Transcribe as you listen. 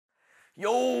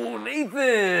Yo,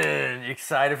 Nathan! You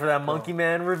excited for that Monkey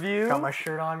Man review? Got my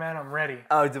shirt on, man. I'm ready.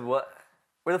 Oh, did what?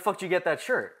 Where the fuck did you get that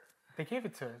shirt? They gave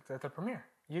it at the premiere.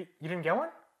 You didn't get one?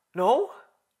 No?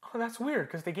 Oh, that's weird,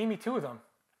 because they gave me 2 of them.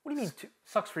 What do you mean two?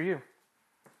 Sucks for you.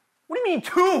 What do you mean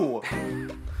 2?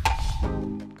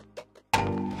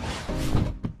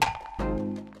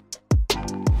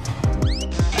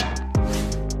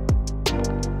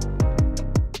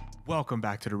 Welcome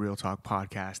back to the Real Talk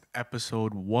Podcast,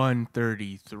 episode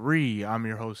 133. I'm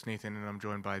your host, Nathan, and I'm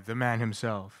joined by the man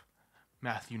himself,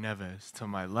 Matthew Neves, to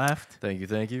my left. Thank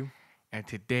you. And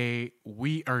today,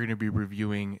 we are going to be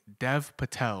reviewing Dev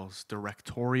Patel's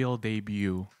directorial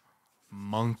debut,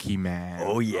 Monkey Man.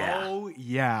 Oh,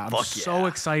 yeah. I'm so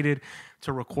excited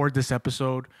to record this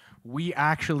episode. We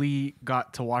actually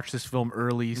got to watch this film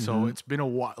early, so it's been a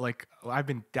while. Like, I've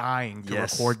been dying to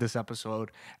record this episode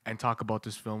and talk about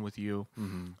this film with you.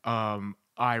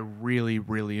 I really,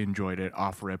 really enjoyed it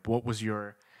off rip. What was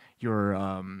your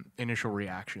initial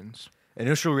reactions?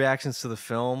 Initial reactions to the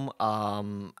film,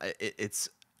 it's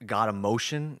got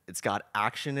emotion, it's got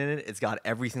action in it, it's got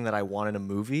everything that I want in a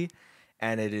movie,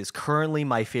 and it is currently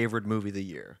my favorite movie of the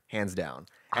year, hands down.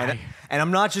 And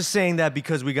I'm not just saying that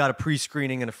because we got a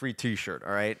pre-screening and a free T-shirt,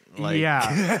 all right? Like,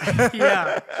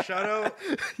 yeah. Shout out.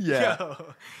 Yeah.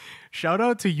 Yo. Shout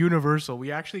out to Universal.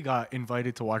 We actually got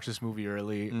invited to watch this movie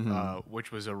early,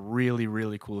 which was a really,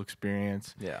 really cool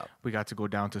experience. Yeah. We got to go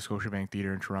down to Scotiabank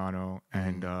Theater in Toronto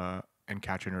and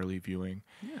catch an early viewing.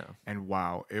 Yeah. And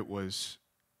wow, it was.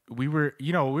 They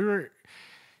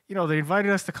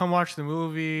invited us to come watch the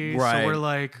movie. Right. So we're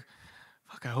like,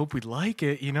 fuck, I hope we like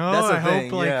it, you know? That's the I thing,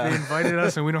 hope yeah. they invited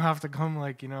us and we don't have to come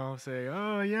say,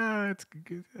 oh yeah,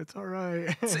 it's all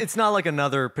right. It's not like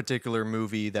another particular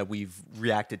movie that we've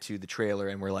reacted to the trailer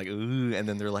and we're like, ooh, and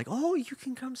then they're like, oh, you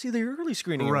can come see the early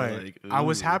screening. And right. we're like, I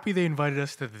was ooh. happy they invited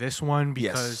us to this one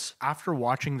because after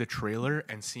watching the trailer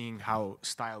and seeing how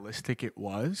stylistic it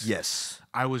was,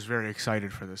 I was very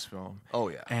excited for this film. Oh,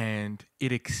 yeah. And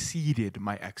it exceeded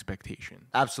my expectations.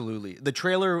 Absolutely. The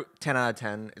trailer, 10 out of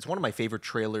 10. It's one of my favorite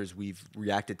trailers we've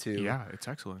reacted to. Yeah, it's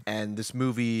excellent. And this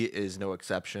movie is no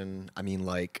exception. I mean,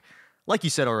 like you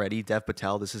said already, Dev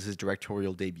Patel, this is his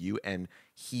directorial debut, and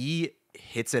he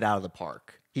hits it out of the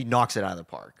park. He knocks it out of the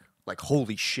park. Like,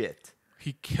 holy shit.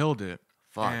 He killed it.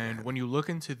 Fuck, and man. when you look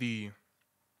into the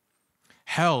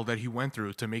hell that he went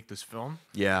through to make this film,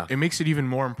 it makes it even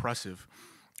more impressive.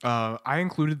 I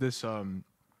included this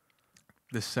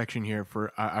this section here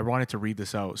for I wanted to read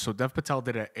this out. So Dev Patel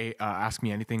did a Ask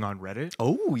Me Anything on Reddit.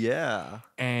 Oh, yeah.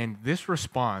 And this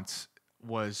response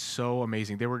was so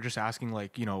amazing. They were just asking,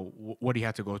 like, what he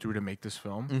had to go through to make this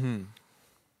film.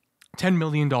 $10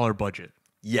 million budget.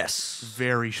 Yes.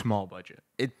 Very small budget.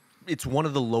 It's one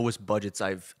of the lowest budgets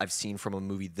I've seen from a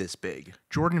movie this big.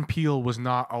 Jordan Peele was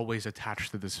not always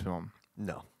attached to this film.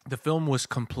 No. The film was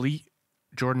complete.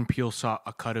 Jordan Peele saw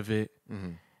a cut of it.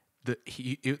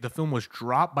 The film was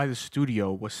dropped by the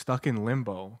studio, was stuck in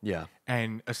limbo. Yeah.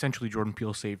 And essentially Jordan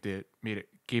Peele saved it,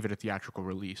 gave it a theatrical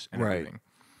release and everything.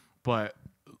 But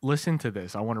listen to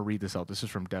this. I want to read this out. This is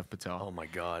from Dev Patel. Oh my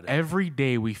God. Every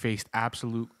day we faced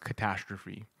absolute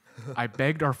catastrophe. I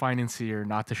begged our financier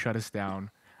not to shut us down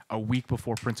a week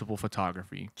before principal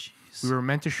photography. Jeez. We were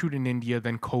meant to shoot in India,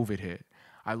 then COVID hit.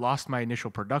 I lost my initial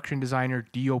production designer,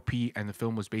 DOP, and the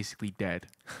film was basically dead.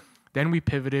 Then we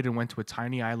pivoted and went to a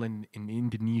tiny island in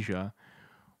Indonesia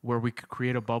where we could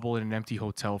create a bubble in an empty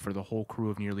hotel for the whole crew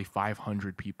of nearly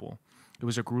 500 people. It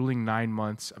was a grueling 9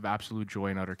 months of absolute joy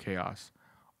and utter chaos.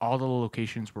 All the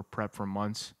locations were prepped for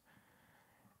months,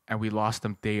 and we lost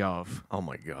them day of. Oh,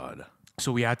 my God.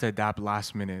 So we had to adapt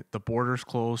last minute. The borders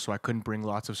closed, so I couldn't bring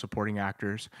lots of supporting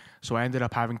actors. So I ended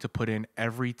up having to put in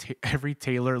every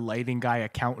tailor, lighting guy,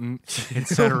 accountant,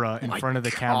 etc. in front of the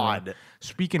camera.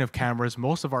 Speaking of cameras,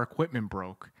 most of our equipment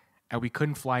broke, and we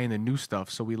couldn't fly in the new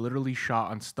stuff. So we literally shot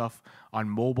on stuff on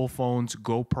mobile phones,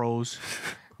 GoPros.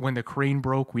 When the crane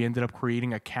broke, we ended up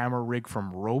creating a camera rig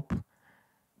from rope.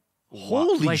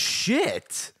 Holy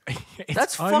shit.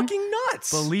 That's fucking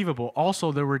nuts. Unbelievable.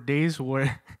 Also, there were days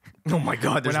where... Oh my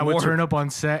God, when I would turn up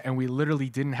on set and we literally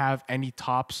didn't have any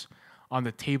tops on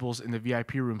the tables in the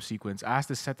VIP room sequence. I asked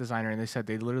the set designer and they said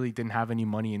they literally didn't have any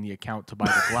money in the account to buy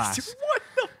the glass. What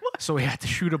the fuck? So we had to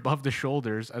shoot above the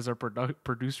shoulders as our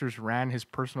producers ran his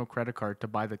personal credit card to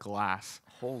buy the glass.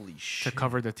 Holy shit. To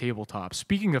cover the tabletop.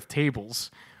 Speaking of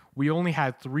tables, we only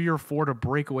had 3 or 4 to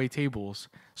breakaway tables.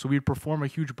 So we'd perform a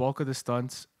huge bulk of the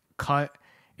stunts, cut.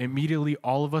 Immediately,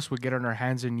 all of us would get on our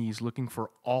hands and knees looking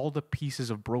for all the pieces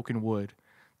of broken wood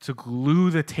to glue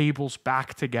the tables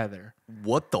back together.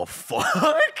 What the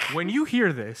fuck? When you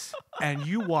hear this and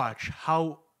you watch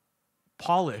how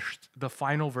polished the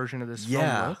final version of this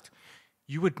Yeah. film looked,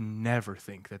 you would never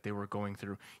think that they were going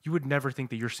through. You would never think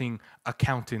that you're seeing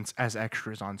accountants as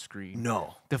extras on screen.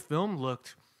 No. The film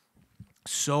looked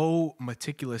so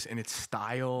meticulous in its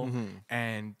style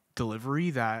and delivery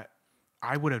that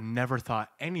I would have never thought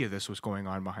any of this was going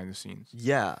on behind the scenes.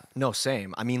 Yeah, no,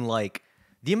 same. I mean, like,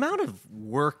 the amount of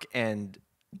work and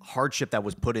hardship that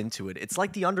was put into it, it's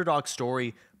like the underdog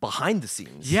story behind the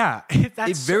scenes. Yeah,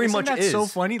 that's very isn't much that so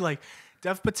is. funny. Like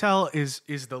Dev Patel is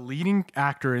the leading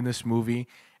actor in this movie,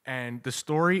 and the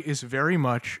story is very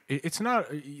much. It's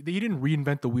not. He didn't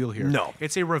reinvent the wheel here. No.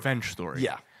 It's a revenge story.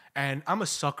 Yeah. And I'm a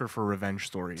sucker for revenge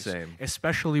stories, Same.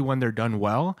 especially when they're done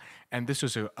well. And this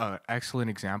was a excellent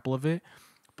example of it.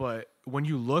 But when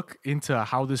you look into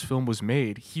how this film was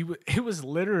made, it was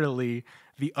literally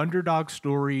the underdog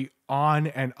story on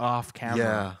and off camera.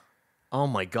 Yeah. Oh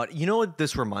my God. You know what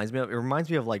this reminds me of? It reminds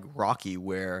me of like Rocky,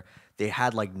 where they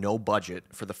had like no budget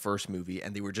for the first movie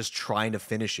and they were just trying to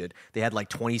finish it. They had like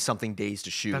 20 something days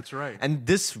to shoot. That's right. And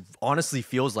this honestly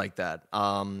feels like that.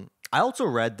 I also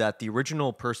read that the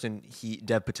original person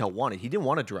Dev Patel wanted, he didn't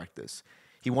want to direct this.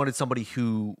 He wanted somebody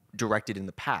who directed in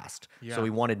the past. Yeah. So he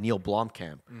wanted Neil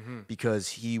Blomkamp because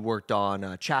he worked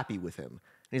on Chappie with him.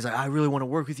 And he's like, I really want to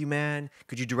work with you, man.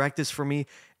 Could you direct this for me?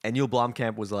 And Neil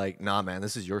Blomkamp was like, nah, man,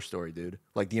 this is your story, dude.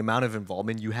 Like, the amount of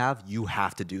involvement you have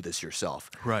to do this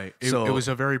yourself. Right. It was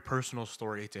a very personal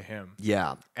story to him.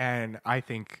 Yeah. And I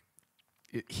think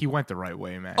he went the right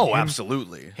way, man. Oh,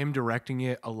 absolutely. Him directing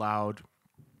it allowed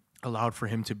for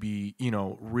him to be,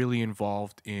 really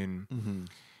involved in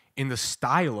the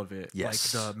style of it,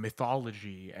 Yes. like the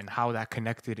mythology and how that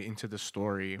connected into the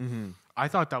story. I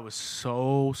thought that was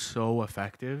so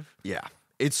effective. Yeah.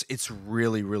 It's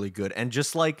really, really good. And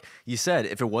just like you said,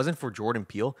 if it wasn't for Jordan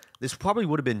Peele, this probably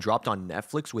would have been dropped on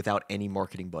Netflix without any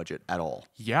marketing budget at all.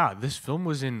 Yeah, this film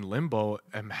was in limbo.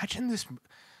 Imagine this,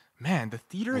 man, the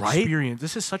theater Right? experience.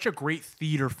 This is such a great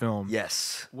theater film.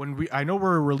 Yes. I know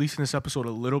we're releasing this episode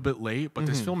a little bit late, but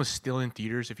this film is still in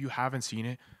theaters. If you haven't seen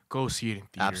it, go see it in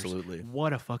theaters. Absolutely.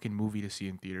 What a fucking movie to see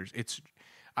in theaters.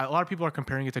 A lot of people are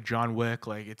comparing it to John Wick,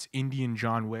 like it's Indian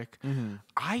John Wick.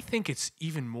 I think it's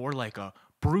even more like a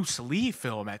Bruce Lee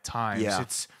film at times. Yeah.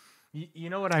 It's, you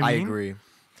know what I mean? I agree.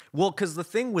 Well, because the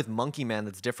thing with Monkey Man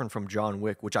that's different from John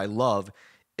Wick, which I love,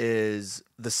 is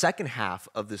the second half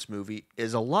of this movie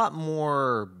is a lot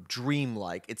more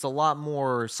dreamlike. It's a lot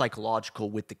more psychological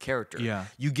with the character. Yeah.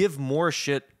 You give a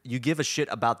shit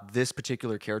about this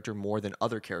particular character more than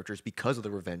other characters because of the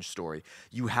revenge story.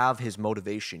 You have his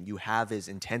motivation. You have his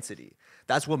intensity.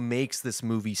 That's what makes this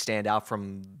movie stand out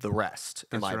from the rest,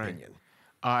 in my opinion.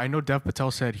 I know Dev Patel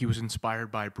said he was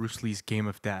inspired by Bruce Lee's Game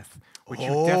of Death, which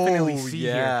you definitely see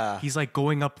yeah. here. He's like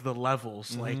going up the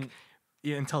levels, like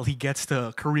until he gets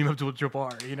to Kareem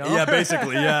Abdul-Jabbar, Yeah,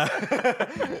 basically, yeah.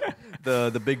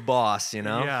 the big boss,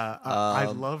 Yeah, I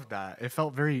love that. It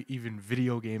felt very even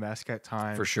video game-esque at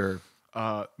times. For sure.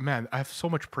 Man, I have so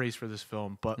much praise for this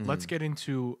film, but let's get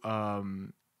into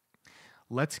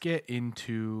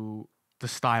the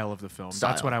style of the film. That's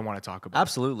Style. what I want to talk about.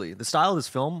 Absolutely. The style of this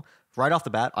film, right off the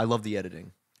bat, I love the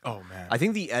editing. Oh man, I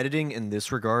think the editing in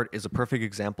this regard is a perfect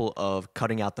example of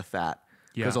cutting out the fat.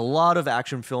 Yeah. Because a lot of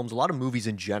action films, a lot of movies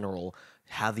in general,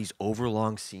 have these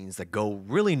overlong scenes that go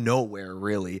really nowhere,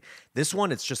 really. This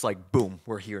one, it's just like, boom,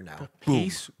 we're here now. Boom.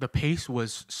 the pace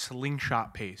was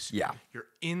slingshot pace. Yeah. You're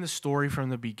in the story from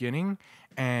the beginning,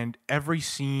 and every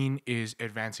scene is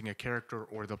advancing a character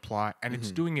or the plot, and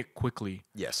it's doing it quickly.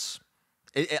 Yes.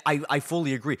 I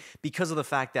fully agree. Because of the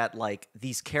fact that, like,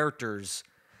 these characters,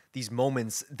 these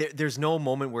moments, there's no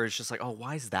moment where it's just like, oh,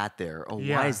 why is that there? Oh,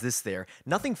 Yeah. why is this there?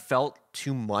 Nothing felt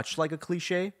too much like a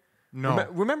cliche. No.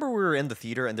 Remember we were in the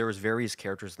theater and there was various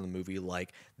characters in the movie,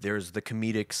 like there's the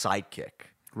comedic sidekick,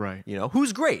 Right.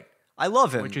 who's great. I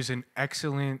love him. Which is an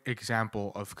excellent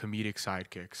example of comedic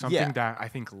sidekick. Something that I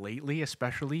think lately,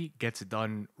 especially, gets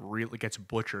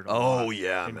butchered. A lot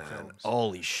in films.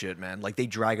 Holy shit, man. Like, they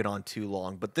drag it on too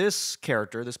long. But this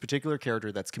particular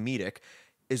character that's comedic,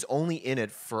 is only in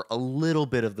it for a little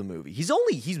bit of the movie.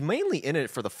 He's mainly in it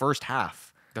for the first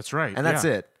half. That's right. And that's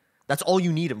it. That's all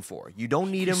you need him for. You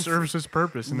don't need He him serves his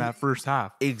purpose in that first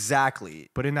half. Exactly.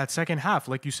 But in that second half,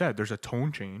 like you said, there's a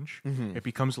tone change. It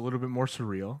becomes a little bit more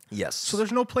surreal. Yes. So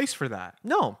there's no place for that.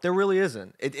 No, there really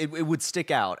isn't. It would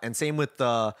stick out. And same with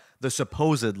the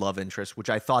supposed love interest, which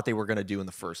I thought they were going to do in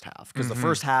the first half. Because the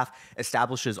first half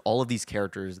establishes all of these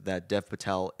characters that Dev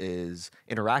Patel is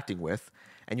interacting with.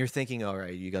 And you're thinking, all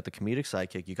right, you got the comedic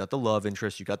sidekick, you got the love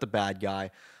interest, you got the bad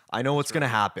guy. I know what's going to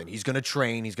happen. He's going to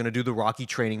train. He's going to do the Rocky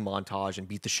training montage and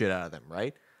beat the shit out of them,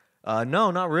 right?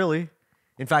 No, not really.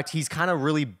 In fact, he's kind of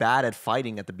really bad at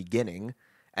fighting at the beginning,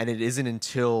 and it isn't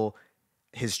until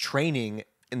his training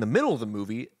in the middle of the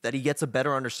movie that he gets a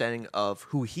better understanding of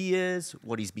who he is,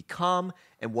 what he's become,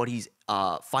 and what he's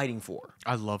fighting for.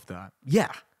 I love that.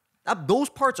 Yeah. Those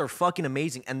parts are fucking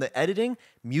amazing. And the editing,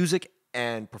 music,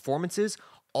 and performances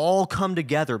all come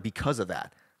together because of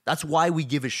that. That's why we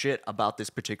give a shit about this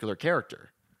particular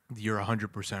character. You're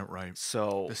 100% right.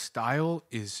 So The style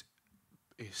is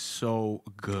so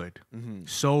good,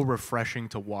 so refreshing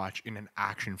to watch in an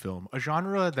action film, a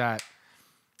genre that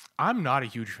I'm not a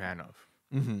huge fan of.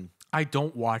 I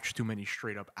don't watch too many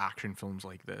straight up action films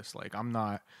like this. Like I'm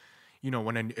not,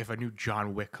 if a new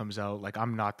John Wick comes out, like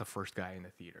I'm not the first guy in the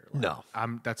theater. Like, No.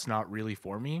 That's not really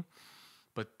for me.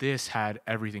 But this had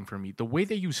everything for me. The way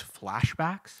they use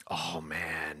flashbacks. oh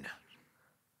man.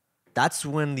 That's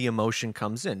when the emotion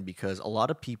comes in, because a lot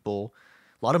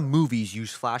of movies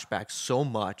use flashbacks so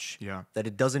much that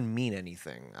it doesn't mean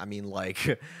anything. I mean,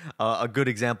 like, a good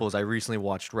example is I recently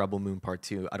watched Rebel Moon Part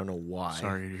 2. I don't know why.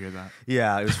 Sorry to hear that.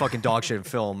 Yeah, it was fucking dog shit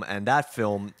film. And that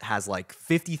film has like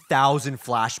 50,000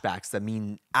 flashbacks that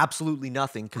mean absolutely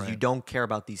nothing because you don't care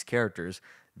about these characters.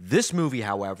 This movie,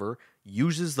 however,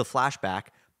 uses the flashback,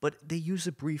 but they use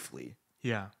it briefly.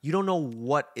 Yeah, You don't know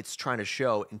what it's trying to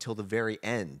show until the very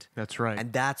end. that's right.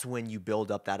 And that's when you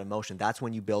build up that emotion. That's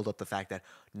when you build up the fact that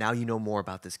now you know more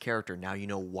about this character. Now you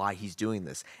know why he's doing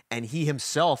this. And he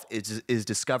himself is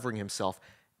discovering himself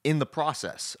in the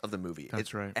process of the movie.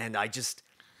 That's right. And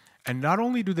And not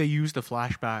only do they use the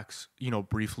flashbacks,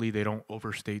 briefly, they don't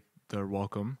overstate their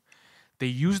welcome. They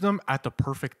use them at the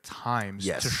perfect times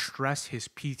Yes. to stress his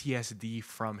PTSD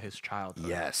from his childhood.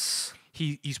 yes.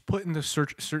 He's put in the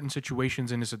certain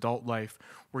situations in his adult life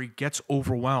where he gets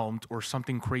overwhelmed or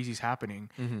something crazy's happening,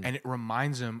 and it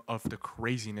reminds him of the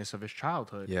craziness of his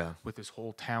childhood. Yeah. With his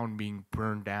whole town being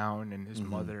burned down and his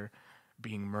mother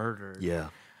being murdered. Yeah.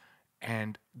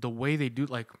 And the way they do,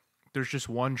 like, there's just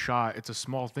one shot. It's a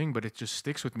small thing, but it just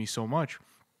sticks with me so much.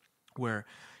 Where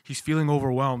he's feeling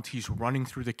overwhelmed, he's running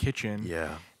through the kitchen.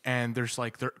 Yeah. And there's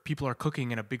people are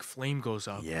cooking and a big flame goes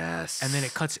up. Yes. And then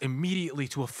it cuts immediately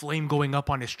to a flame going up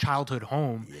on his childhood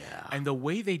home. Yeah. And the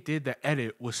way they did the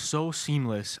edit was so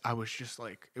seamless. I was just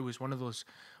like, it was one of those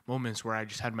moments where I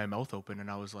just had my mouth open and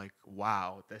I was like,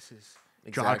 wow, this is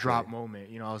jaw drop moment.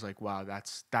 I was like, wow,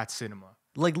 that's cinema.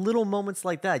 Like little moments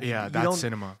like that. Yeah, that's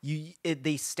cinema.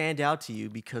 They stand out to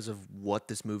you because of what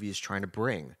this movie is trying to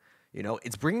bring.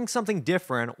 It's bringing something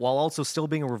different while also still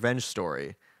being a revenge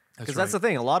story. Because that's the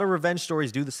thing. A lot of revenge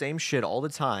stories do the same shit all the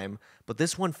time, but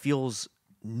this one feels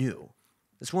new.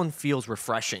 This one feels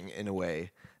refreshing in a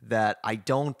way that I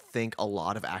don't think a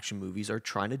lot of action movies are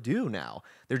trying to do now.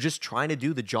 They're just trying to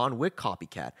do the John Wick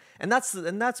copycat. And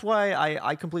that's why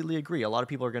I completely agree. A lot of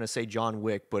people are going to say John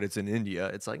Wick, but it's in India.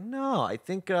 It's like, no, I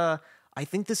think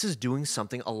this is doing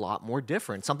something a lot more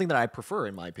different, something that I prefer,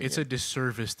 in my opinion. It's a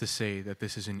disservice to say that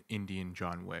this is an Indian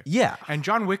John Wick. Yeah. And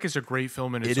John Wick is a great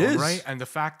film in its own right. And the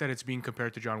fact that it's being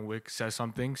compared to John Wick says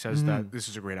that this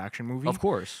is a great action movie. Of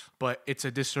course. But it's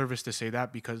a disservice to say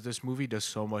that because this movie does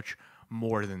so much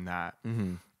more than that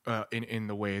in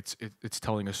the way it's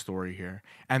telling a story here.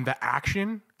 And the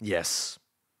action, Yes.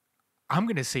 I'm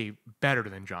going to say better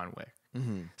than John Wick.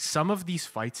 Some of these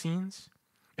fight scenes,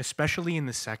 especially in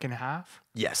the second half.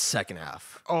 Yes, second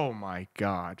half. Oh my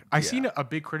God. I seen a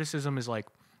big criticism is like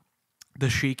the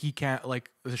shaky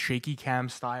cam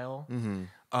style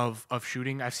of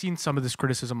shooting. I've seen some of this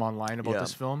criticism online about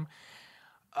this film.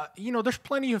 There's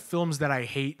plenty of films that I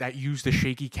hate that use the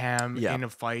shaky cam in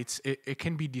fights. It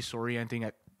can be disorienting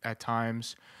at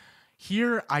times.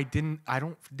 Here, I didn't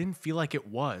feel like it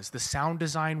was. The sound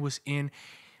design was in.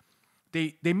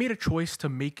 They made a choice to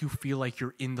make you feel like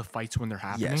you're in the fights when they're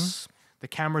happening. Yes. The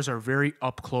cameras are very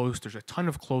up close. There's a ton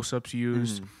of close-ups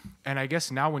used. And I guess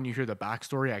now when you hear the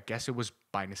backstory, I guess it was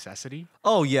by necessity.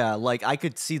 Oh, yeah. Like, I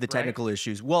could see the technical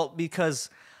issues. Well, because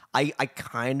I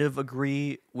kind of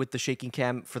agree with the shaking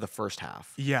cam for the first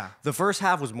half. Yeah. The first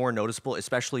half was more noticeable,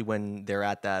 especially when they're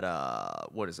at that,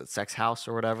 sex house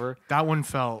or whatever. That one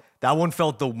felt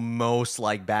the most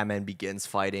like Batman Begins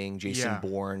fighting, Jason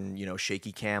Bourne,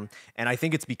 shaky cam. And I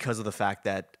think it's because of the fact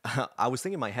that I was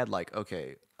thinking in my head, like,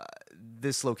 okay,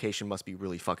 this location must be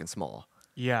really fucking small.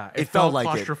 Yeah, It felt like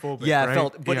claustrophobic. it. Yeah, right? it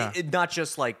felt, but yeah. it not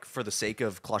just like for the sake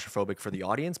of claustrophobic for the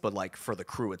audience, but like for the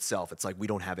crew itself. It's like we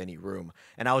don't have any room,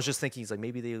 and I was just thinking, it's like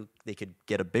maybe they could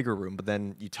get a bigger room. But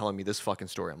then you telling me this fucking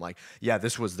story, I'm like, yeah,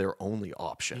 this was their only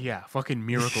option. Yeah, fucking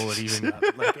miracle it even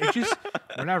got. Like it just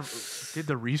when I did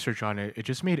the research on it, it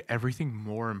just made everything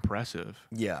more impressive.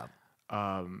 Yeah.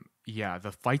 yeah,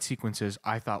 the fight sequences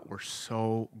I thought were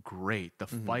so great. The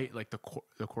fight, like the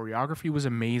choreography was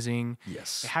amazing.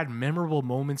 Yes. It had memorable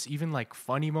moments, even like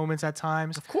funny moments at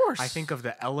times. Of course. I think of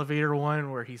the elevator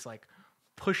one where he's like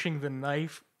pushing the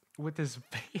knife with his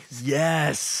face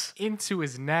Yes. into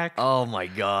his neck. Oh my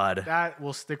God. That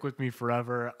will stick with me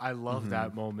forever. I love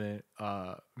that moment.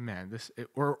 Man,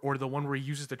 or the one where he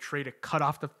uses the tray to cut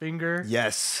off the finger.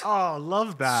 Yes. Oh,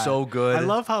 love that. So good. I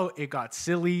love how it got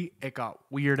silly, it got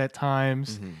weird at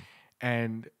times,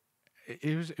 and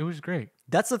it was great.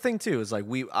 That's the thing too. Is like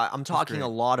I'm talking great. a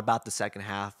lot about the second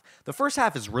half. The first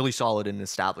half is really solid in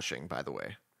establishing, by the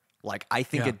way. Like, I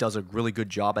think Yeah. it does a really good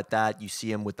job at that. You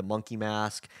see him with the monkey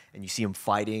mask, and you see him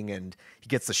fighting, and he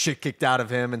gets the shit kicked out of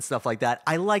him and stuff like that.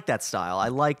 I like that style. I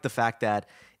like the fact that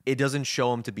it doesn't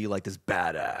show him to be like this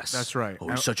badass. That's right. Oh,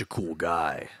 he's such a cool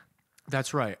guy.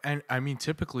 That's right. And I mean,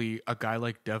 typically a guy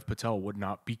like Dev Patel would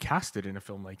not be casted in a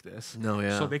film like this. No,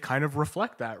 yeah. So they kind of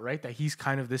reflect that, right? That he's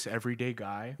kind of this everyday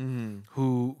guy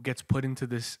who gets put into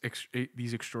these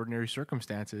extraordinary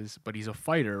circumstances, but he's a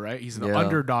fighter, right? He's the Yeah.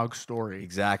 underdog story.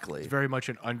 Exactly. It's very much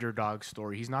an underdog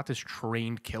story. He's not this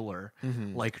trained killer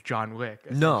like John Wick.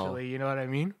 No. Essentially, you know what I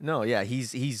mean? No, yeah,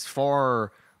 he's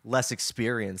far less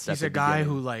experienced. He's at a the guy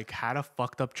beginning. who like had a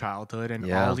fucked up childhood, and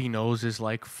Yeah. all he knows is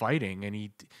like fighting, and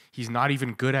he's not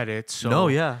even good at it. So No,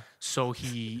 yeah. So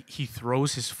he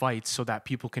throws his fights so that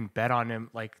people can bet on him,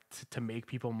 like to make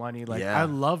people money. Like Yeah. I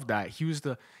love that. He's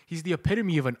the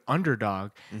epitome of an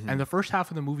underdog, and the first half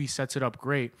of the movie sets it up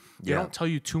great. They Yeah. don't tell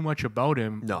you too much about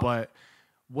him, No. but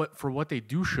what they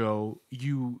do show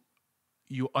you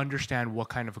understand what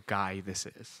kind of a guy this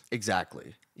is.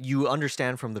 Exactly. You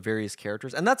understand from the various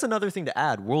characters. And that's another thing to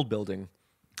add, world building.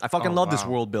 I fucking love this wow.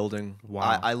 world building.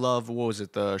 Wow. I love, what was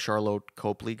it, the Charlotte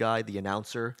Copley guy, the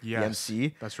announcer, the Yes,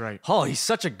 MC. that's right. Oh, he's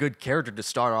such a good character to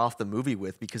start off the movie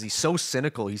with because he's so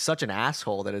cynical. He's such an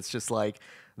asshole that it's just like,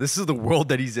 this is the world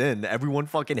that he's in. Everyone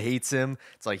fucking hates him.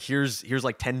 It's like, here's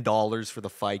like $10 for the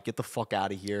fight. Get the fuck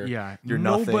out of here. Yeah, You're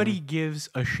nobody nothing. gives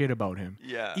a shit about him.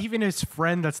 Yeah. Even his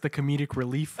friend that's the comedic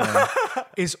relief friend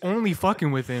is only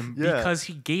fucking with him Yeah. because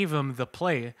he gave him the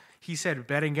play. He said,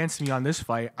 bet against me on this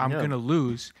fight. I'm Yeah. going to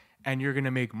lose and you're going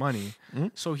to make money.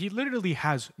 So he literally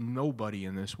has nobody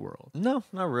in this world. No,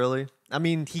 not really. I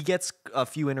mean, he gets a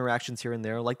few interactions here and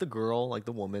there, like the girl, like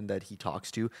the woman that he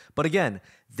talks to. But again,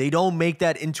 they don't make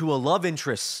that into a love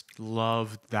interest.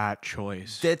 Love that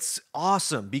choice. That's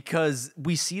awesome because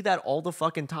we see that all the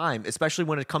fucking time, especially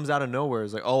when it comes out of nowhere.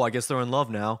 It's like, oh, I guess they're in love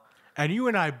now. And you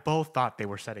and I both thought they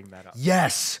were setting that up.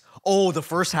 Yes. Oh, the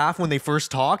first half when they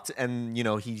first talked and, you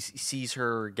know, he sees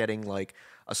her getting like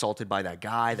assaulted by that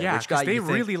guy, that Yeah, rich guy. because they you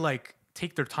think- really like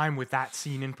take their time with that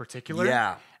scene in particular.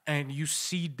 Yeah. And you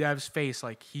see Dev's face,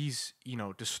 like he's,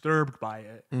 disturbed by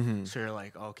it. Mm-hmm. So you're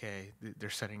like, okay, they're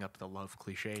setting up the love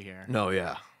cliche here. No,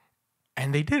 yeah.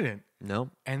 And they didn't. No.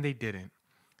 And they didn't.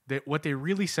 What they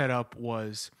really set up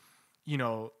was,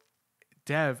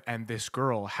 Dev and this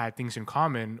girl had things in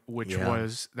common, which Yeah.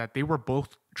 was that they were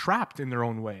both trapped in their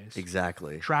own ways.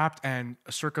 Exactly. Trapped and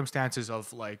circumstances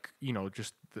of like,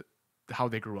 just how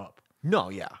they grew up. No,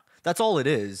 yeah. That's all it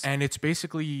is. And it's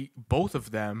basically both of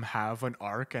them have an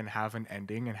arc and have an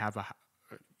ending and have a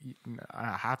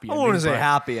happy I ending. wouldn't say but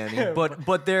happy ending,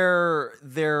 but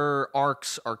their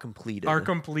arcs are completed. are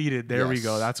completed. There we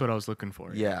go. Yes. That's what I was looking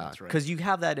for. Yeah, That's right. because you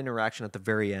have that interaction at the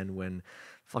very end when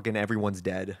fucking everyone's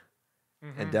dead,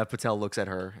 and Dev Patel looks at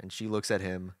her and she looks at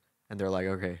him, and they're like,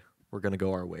 okay, we're gonna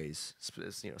go our ways,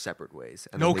 separate ways.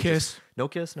 And No then they kiss. no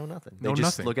kiss, no nothing. They No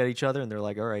just nothing. look at each other and they're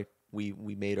like, all right, we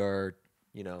made our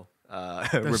The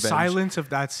revenge. silence of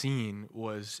that scene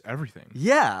was everything.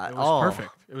 Yeah, It was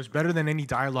perfect. It was better than any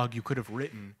dialogue you could have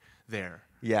written there.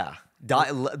 Yeah.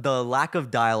 The lack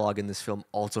of dialogue in this film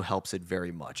also helps it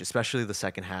very much, especially the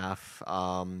second half,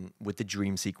 with the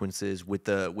dream sequences, with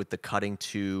the cutting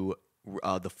to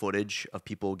the footage of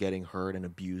people getting hurt and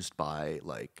abused by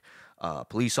like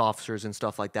police officers and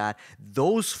stuff like that.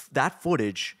 That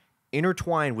footage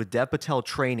intertwined with Dev Patel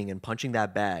training and punching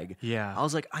that bag. Yeah. I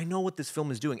was like, I know what this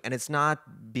film is doing, and it's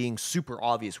not being super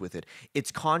obvious with it. It's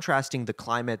contrasting the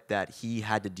climate that he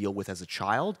had to deal with as a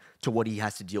child to what he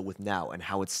has to deal with now and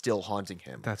how it's still haunting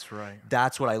him. That's right.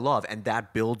 That's what I love, and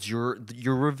that builds your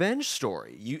revenge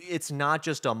story. It's not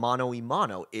just a mano y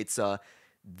mano. It's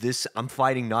I'm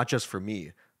fighting not just for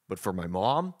me, but for my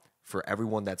mom, for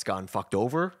everyone that's gotten fucked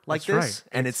over like That's this.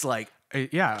 right. And it's like,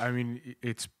 Yeah, I mean,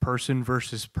 it's person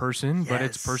versus person, but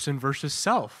it's Yes. person versus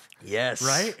self, yes,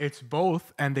 right? It's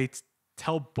both, and they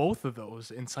tell both of those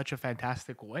in such a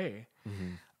fantastic way.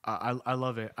 I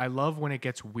love it. I love when it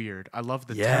gets weird. I love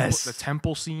the Yes.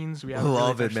 temple scenes. We have I really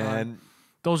love it, touched on. man.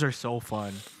 Those are so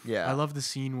fun. Yeah. I love the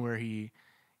scene where he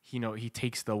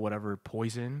takes the whatever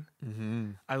poison.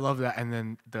 Mm-hmm. I love that. And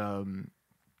then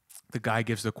the guy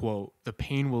gives the quote, "The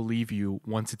pain will leave you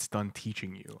once it's done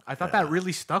teaching you." I thought that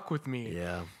really stuck with me.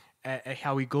 Yeah.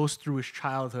 How he goes through his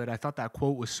childhood. I thought that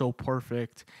quote was so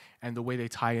perfect, and the way they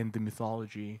tie in the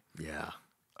mythology. Yeah.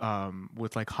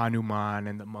 With like Hanuman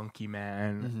and the monkey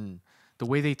man. Mm-hmm. The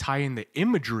way they tie in the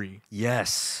imagery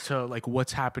Yes. to like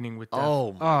what's happening with death.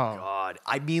 Oh my God.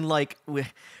 I mean, like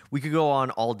we could go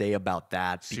on all day about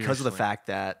that because of the Seriously. fact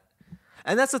that,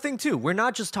 and that's the thing too. We're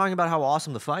not just talking about how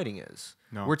awesome the fighting is.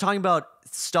 No. We're talking about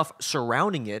stuff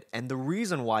surrounding it, and the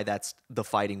reason why the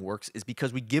fighting works is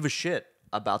because we give a shit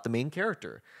about the main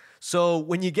character. So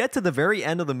when you get to the very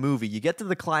end of the movie, you get to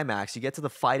the climax, you get to the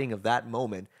fighting of that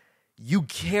moment, you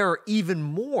care even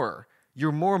more.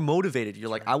 You're more motivated. You're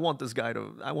like, I want this guy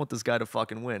to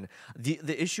fucking win.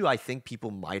 The issue I think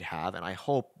people might have, and I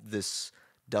hope this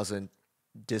doesn't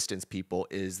distance people,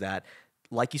 is that,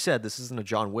 like you said, this isn't a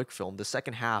John Wick film. The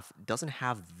second half doesn't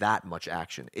have that much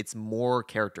action. It's more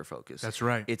character focused. That's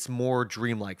right. It's more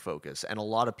dreamlike focus. And a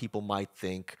lot of people might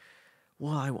think,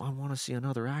 well, I want to see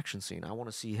another action scene. I want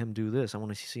to see him do this. I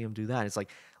want to see him do that. It's like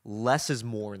less is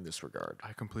more in this regard.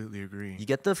 I completely agree. You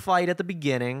get the fight at the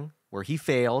beginning where he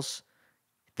fails,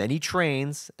 then he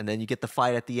trains, and then you get the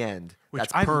fight at the end.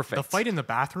 That's perfect. The fight in the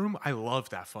bathroom, I love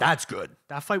that fight. That's good.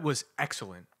 That fight was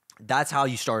excellent. That's how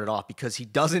you start it off, because he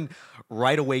doesn't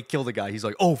right away kill the guy. He's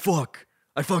like, oh, fuck,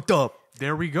 I fucked up.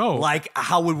 There we go. Like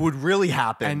how it would really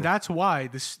happen. And that's why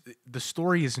the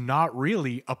story is not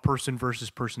really a person versus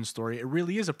person story. It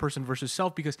really is a person versus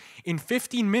self, because in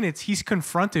 15 minutes, he's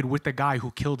confronted with the guy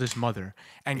who killed his mother.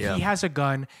 And Yeah. he has a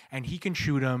gun, and he can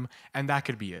shoot him, and that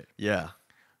could be it. Yeah.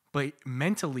 But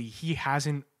mentally, he's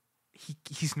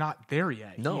not there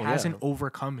yet. No, he yeah. hasn't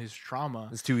overcome his trauma.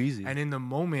 It's too easy. And in the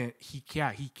moment, he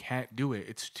can't do it.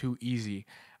 It's too easy.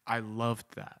 I loved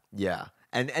that. Yeah.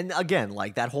 And again,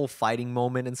 like that whole fighting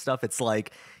moment and stuff, it's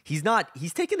like he's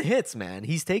taking the hits, man.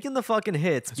 He's taking the fucking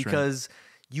hits because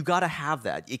you got to have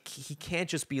that. He can't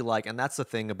just be like, and that's the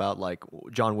thing about like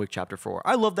John Wick Chapter 4.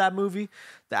 I love that movie.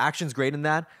 The action's great in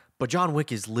that. But John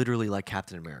Wick is literally like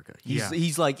Captain America.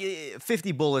 He's like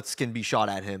 50 bullets can be shot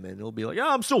at him and he'll be like, yeah,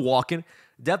 I'm still walking.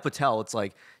 Dev Patel, it's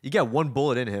like you get one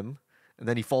bullet in him and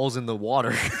then he falls in the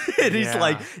water. And he's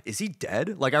like, is he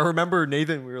dead? Like I remember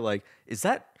Nathan, we were like,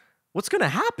 what's going to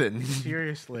happen?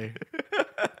 Seriously.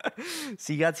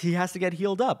 So he has to get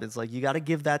healed up. It's like you got to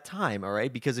give that time, all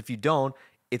right? Because if you don't,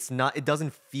 it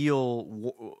doesn't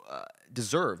feel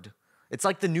deserved. It's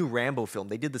like the new Rambo film.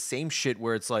 They did the same shit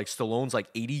where it's like Stallone's like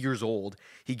 80 years old.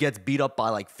 He gets beat up by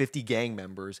like 50 gang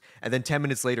members. And then 10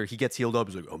 minutes later, he gets healed up.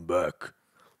 He's like, I'm back.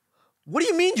 What do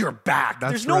you mean you're back?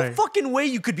 That's There's no right. fucking way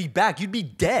you could be back. You'd be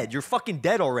dead. You're fucking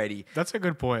dead already. That's a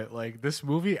good point. Like this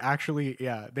movie actually,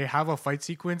 they have a fight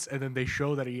sequence and then they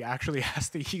show that he actually has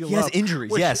to heal up. He has injuries,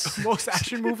 which yes. Most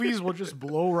action movies will just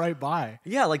blow right by.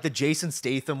 Yeah, like the Jason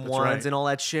Statham ones right. and all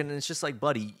that shit. And it's just like,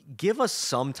 buddy, give us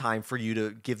some time for you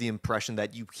to give the impression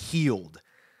that you healed.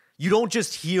 You don't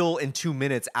just heal in 2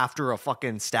 minutes after a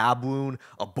fucking stab wound,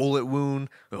 a bullet wound.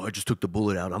 Oh, I just took the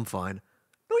bullet out. I'm fine.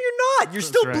 No, you're not. You're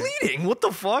still right. bleeding. What the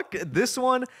fuck? This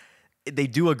one, they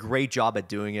do a great job at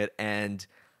doing it. And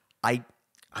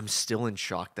I'm still in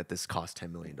shock that this cost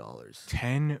 $10 million.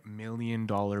 $10 million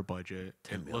budget.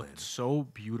 $10 million. Looked so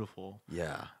beautiful.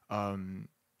 Yeah.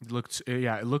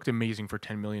 It looked amazing for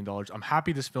 $10 million. I'm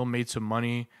happy this film made some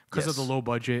money because of the Yes. low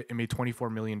budget. It made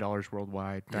 $24 million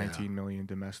worldwide, $19 million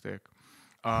domestic.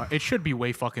 It should be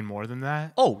way fucking more than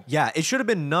that. Oh, yeah. It should have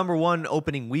been #1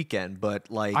 opening weekend, but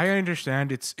like... I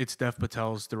understand it's Dev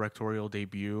Patel's directorial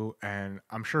debut, and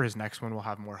I'm sure his next one will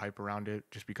have more hype around it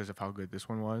just because of how good this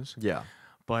one was. Yeah.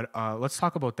 But let's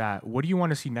talk about that. What do you want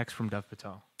to see next from Dev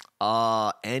Patel?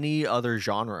 Any other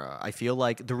genre. I feel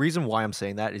like the reason why I'm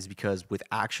saying that is because with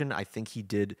action, I think he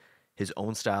did his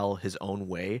own style, his own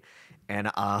way. And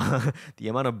the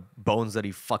amount of bones that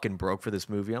he fucking broke for this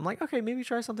movie, I'm like, okay, maybe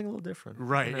try something a little different.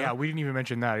 Right. You know? Yeah, we didn't even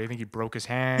mention that. I think he broke his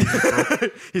hand, he broke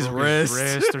His broke wrist.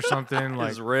 his wrist or something. Like,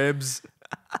 His ribs.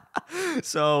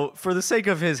 So for the sake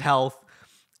of his health,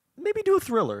 maybe do a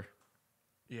thriller.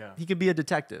 yeah. He could be a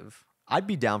detective. I'd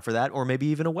be down for that, or maybe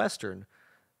even a Western.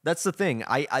 That's the thing.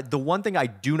 The one thing I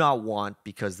do not want,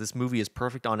 because this movie is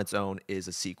perfect on its own, is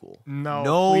a sequel.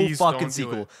 No, please fucking don't do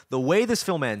sequel. it. The way this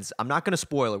film ends, I'm not going to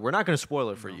spoil it. We're not going to spoil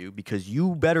it for you because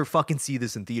you better fucking see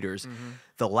this in theaters.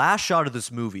 The last shot of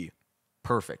this movie,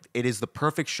 perfect. It is the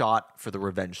perfect shot for the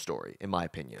revenge story, in my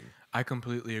opinion. I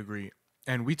completely agree.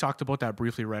 And we talked about that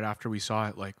briefly right after we saw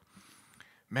it. Like,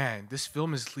 man, this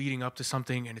film is leading up to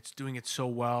something and it's doing it so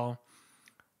well.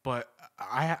 But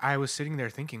I was sitting there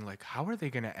thinking, like, how are they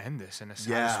going to end this in a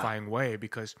satisfying way?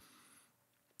 Because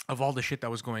of all the shit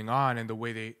that was going on and the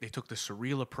way they took the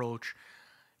surreal approach,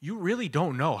 you really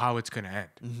don't know how it's going to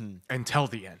end until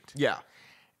the end. Yeah.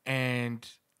 And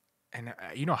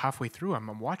halfway through,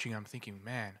 I'm watching, I'm thinking,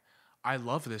 man, I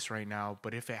love this right now,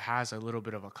 but if it has a little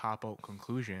bit of a cop-out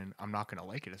conclusion, I'm not going to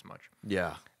like it as much.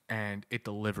 Yeah. And it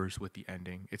delivers with the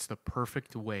ending. It's the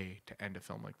perfect way to end a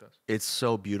film like this. It's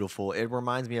so beautiful. It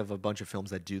reminds me of a bunch of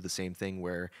films that do the same thing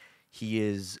where he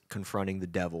is confronting the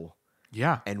devil.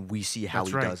 Yeah. And we see how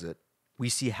he does it. We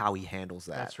see how he handles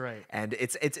that. That's right. And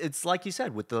it's like you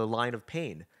said with the line of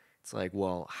pain. It's like,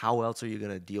 well, how else are you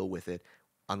going to deal with it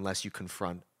unless you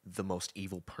confront the most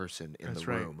evil person in the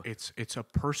room? It's a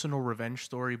personal revenge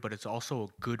story, but it's also a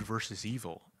good versus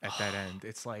evil at that end.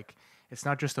 It's like, it's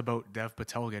not just about Dev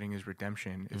Patel getting his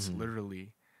redemption. It's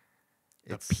literally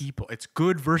the people. It's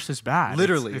good versus bad.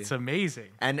 Literally. It's amazing.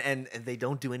 And they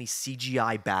don't do any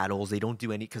CGI battles. They don't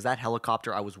do any, because that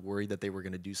helicopter, I was worried that they were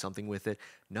going to do something with it.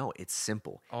 No, it's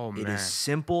simple. Oh, It man. is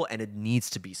simple, and it needs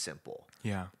to be simple.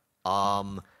 Yeah.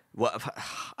 Well,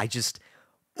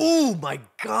 oh my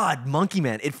God, Monkey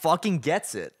Man, it fucking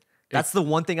gets it. That's the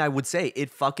one thing I would say. It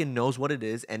fucking knows what it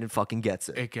is, and it fucking gets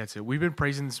it. It gets it. We've been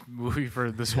praising this movie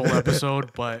for this whole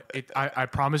episode, but I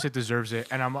promise it deserves it.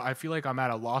 And I feel like I'm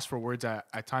at a loss for words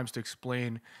at times to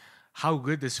explain how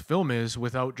good this film is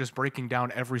without just breaking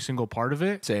down every single part of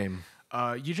it. Same.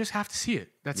 You just have to see it.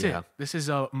 That's Yeah. it. This is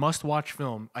a must-watch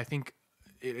film. I think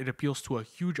it appeals to a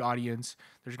huge audience.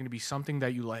 There's going to be something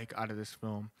that you like out of this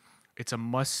film. It's a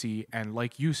must-see, and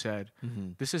like you said,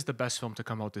 this is the best film to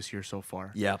come out this year so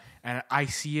far. Yeah. And I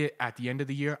see it at the end of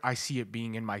the year. I see it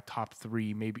being in my top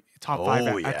 3, maybe top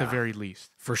 5 at the very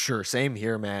least. For sure. Same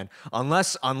here, man.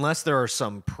 Unless there are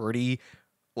some pretty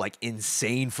like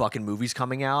insane fucking movies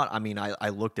coming out. I mean, I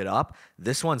looked it up.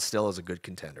 This one still is a good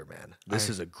contender, man. This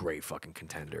is a great fucking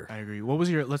contender. I agree. What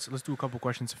was your let's do a couple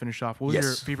questions to finish off. What was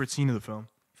your favorite scene of the film?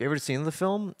 Favorite scene of the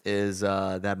film is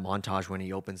that montage when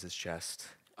he opens his chest.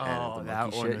 Oh, and the that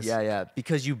monkey one shit. is- Yeah.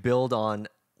 Because you build on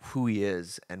who he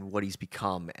is and what he's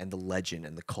become and the legend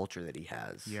and the culture that he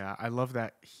has. Yeah, I love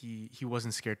that he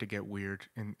wasn't scared to get weird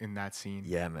in that scene.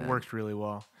 Yeah, man. It worked really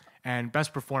well. And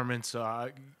best performance,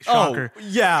 shocker.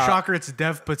 yeah. Shocker, it's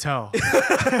Dev Patel.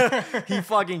 He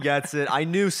fucking gets it. I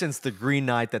knew since the Green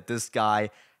Knight that this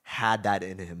guy had that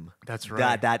in him. That's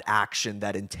right. That action,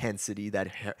 that intensity,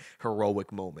 that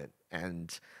heroic moment.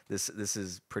 And this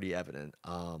is pretty evident.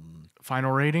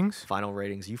 Final ratings? Final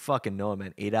ratings, you fucking know it,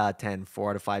 man. 8 out of 10, 4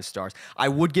 out of 5 stars. I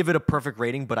would give it a perfect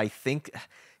rating, but I think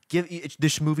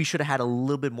this movie should have had a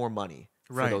little bit more money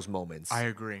for those moments. I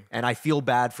agree. And I feel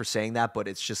bad for saying that, but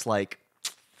it's just like,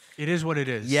 It is what it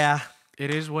is. yeah.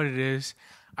 It is what it is.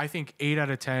 I think 8 out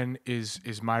of 10 is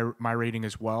my rating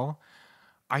as well.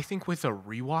 I think with a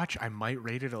rewatch, I might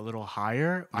rate it a little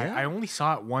higher. Yeah. I only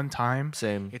saw it one time.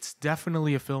 Same. It's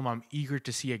definitely a film I'm eager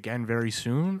to see again very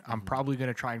soon. I'm probably going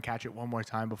to try and catch it one more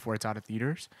time before it's out of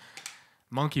theaters.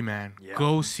 Monkey Man,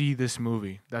 go see this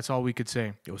movie. That's all we could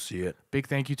say. Go see it. Big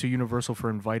thank you to Universal for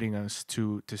inviting us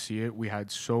to see it. We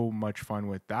had so much fun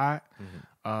with that.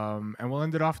 And we'll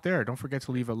end it off there. Don't forget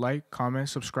to leave a like, comment,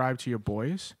 subscribe to your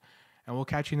boys. And we'll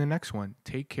catch you in the next one.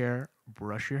 Take care.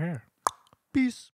 Brush your hair. Peace.